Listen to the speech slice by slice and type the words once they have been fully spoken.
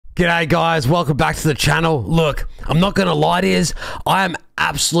G'day guys, welcome back to the channel. Look, I'm not gonna lie to yous, I am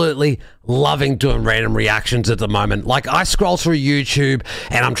absolutely loving doing random reactions at the moment. Like, I scroll through YouTube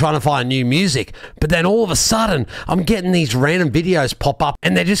and I'm trying to find new music, but then all of a sudden I'm getting these random videos pop up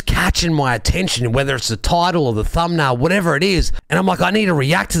and they're just catching my attention, whether it's the title or the thumbnail, whatever it is, and I'm like, I need to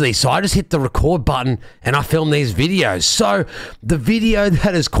react to these. So I just hit the record button and I film these videos. So the video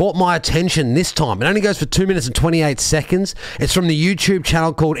that has caught my attention this time, it only goes for 2 minutes and 28 seconds. It's from the YouTube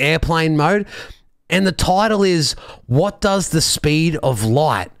channel called Airplane Mode, and the title is, "What Does the Speed of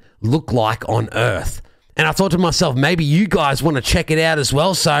Light Look Like on Earth?" And I thought to myself, maybe you guys want to check it out as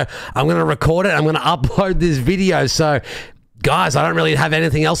well. So I'm going to record it. I'm going to upload this video. So guys, I don't really have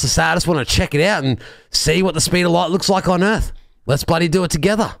anything else to say. I just want to check it out and see what the speed of light looks like on Earth. Let's bloody do it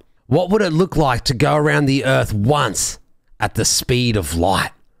together. What would it look like to go around the Earth once at the speed of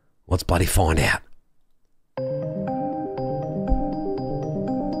light? Let's bloody find out.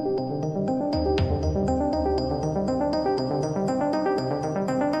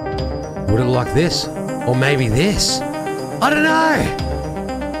 Would it look like this? Or maybe this? I don't know.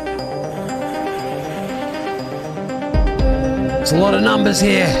 It's a lot of numbers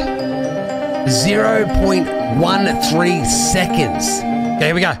here. 0.13 seconds. Okay,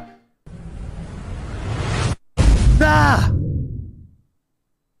 here we go. Ah!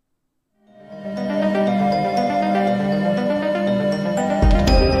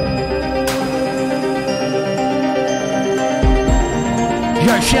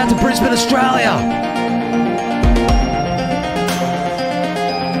 Yo, shout to Brisbane, Australia!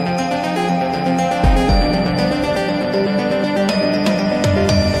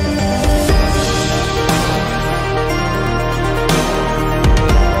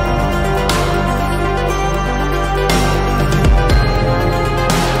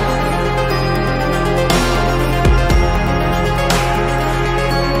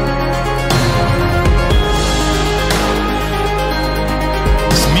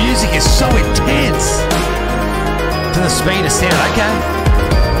 So intense to the speed of sound. Okay.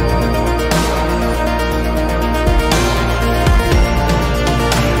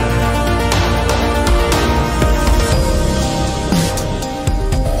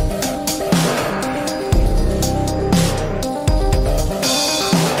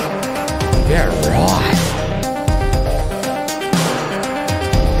 Yeah, right.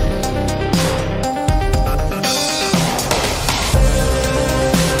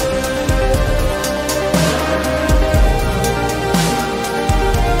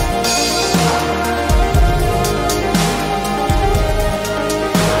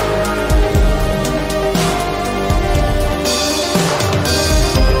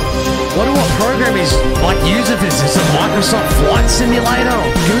 Program is like using this. Is it Microsoft Flight Simulator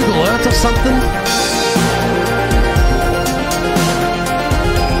or Google Earth or something?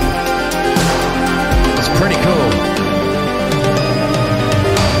 It's pretty cool.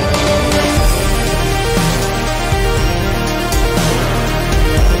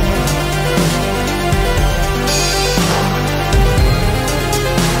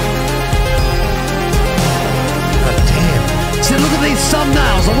 God damn. See, look at these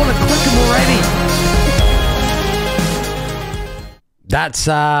thumbnails. I want to click them already. That's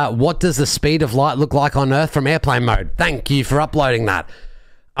what does the speed of light look like on Earth from Airplane Mode. Thank you for uploading that.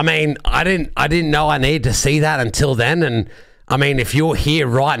 I mean, I didn't know I needed to see that until then. And I mean, if you're here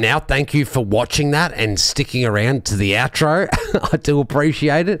right now, thank you for watching that and sticking around to the outro. I do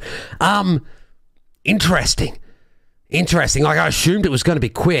appreciate it. Interesting. Interesting. Like, I assumed it was going to be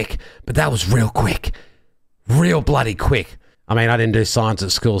quick, but that was real quick. Real bloody quick. I mean, I didn't do science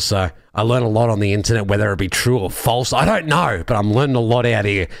at school, so I learned a lot on the internet, whether it be true or false. I don't know, but I'm learning a lot out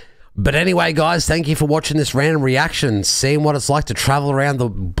here. But anyway, guys, thank you for watching this random reaction, seeing what it's like to travel around the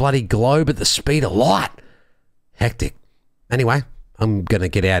bloody globe at the speed of light. Hectic. Anyway, I'm going to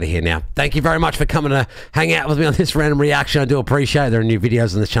get out of here now. Thank you very much for coming to hang out with me on this random reaction. I do appreciate it. There are new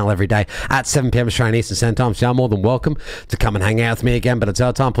videos on this channel every day at 7 PM Australian Eastern Standard Time, so you're more than welcome to come and hang out with me again. But until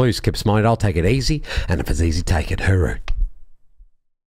that time, please keep smiling. I'll take it easy, and if it's easy, take it. Hooroo.